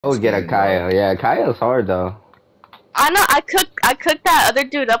I would get a Kaya. Yeah, Kaya's hard though. I know. I cooked that other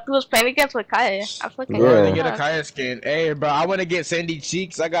dude up who was playing against with Kaya. I fucking Bro, to Yeah. get a Kaya skin. Hey, bro, I want to get Sandy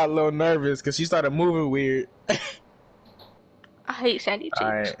Cheeks. I got a little nervous because she started moving weird. I hate Sandy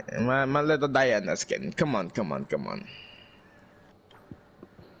Cheeks. Alright, my little Diana skin. Come on, come on, come on.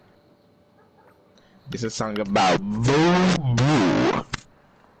 It's a song about Boo Boo.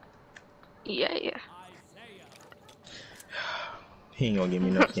 Yeah, yeah. He ain't gonna give me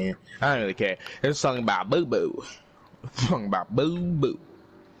no skin. I don't really care. It's a song about Boo Boo. It's a song about Boo Boo.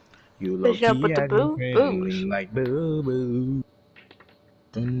 You low key, Push up with the I boo boos. like Boo Boo.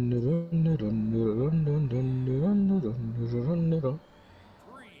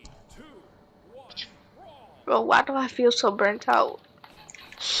 Bro, why do I feel so burnt out?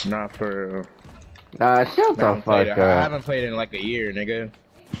 Not for. Nah, shut the fuck I up. haven't played in like a year, nigga.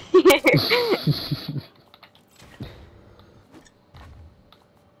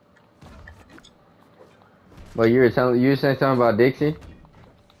 Well, you were saying something about Dixie?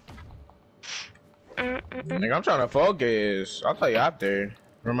 Nigga, I'm trying to focus. I'll tell you after.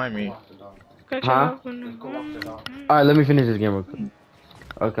 Remind me. Huh? Alright, let me finish this game real quick.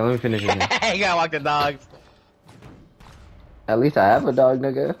 Okay, let me finish this game. You gotta walk the dogs. At least I have a dog,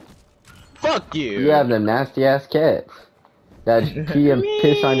 nigga. Fuck you. You have them nasty ass cats that pee and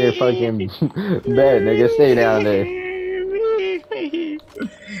piss on your fucking bed, nigga. Stay down there.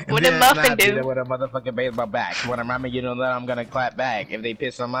 What did Muffin do? With a motherfucking baseball bat. When I'm ramming, you know that I'm gonna clap back. If they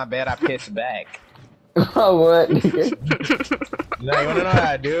piss on my bed, I piss back. Oh, what, nigga? No, you wanna know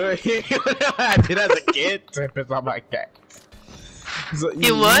how I do it? You wanna know how I did as a kid? To piss on my cat. So,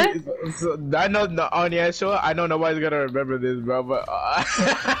 You what? So, I know on the show, I know nobody's gonna remember this, bro, but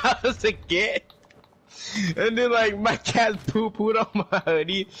I was a kid. And then, like, my cat poo-pooed on my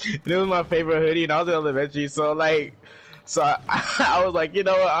hoodie. And it was my favorite hoodie, and I was in elementary, so, like... So I was like, you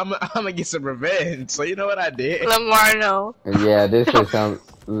know what, I'm gonna get some revenge. So you know what I did? Lamar, no. Yeah, this is some...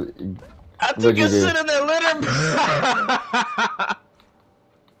 I took a shit in the litter.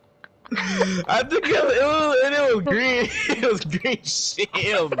 I took it was green. It was green shit.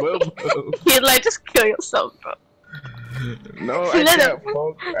 It was boo-boo. You'd like, just kill yourself, bro. No, I can't,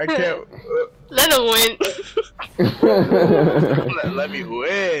 folks. I can't. Let him win. Let me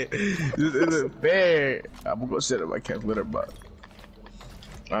win. This isn't fair. I'm gonna go sit in my cat's litter box.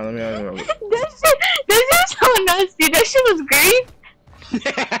 Alright, let me. This is so nasty. That shit was green.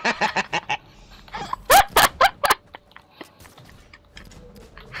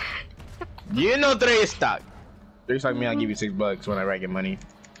 You know three stock. Three stock me, I'll give you $6 when I get money.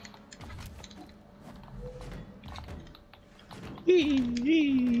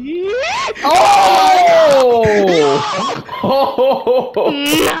 Oh!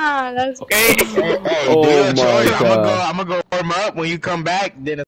 Nah, that's great. Hey, Oh my God. I'm gonna go warm up. When you come back, then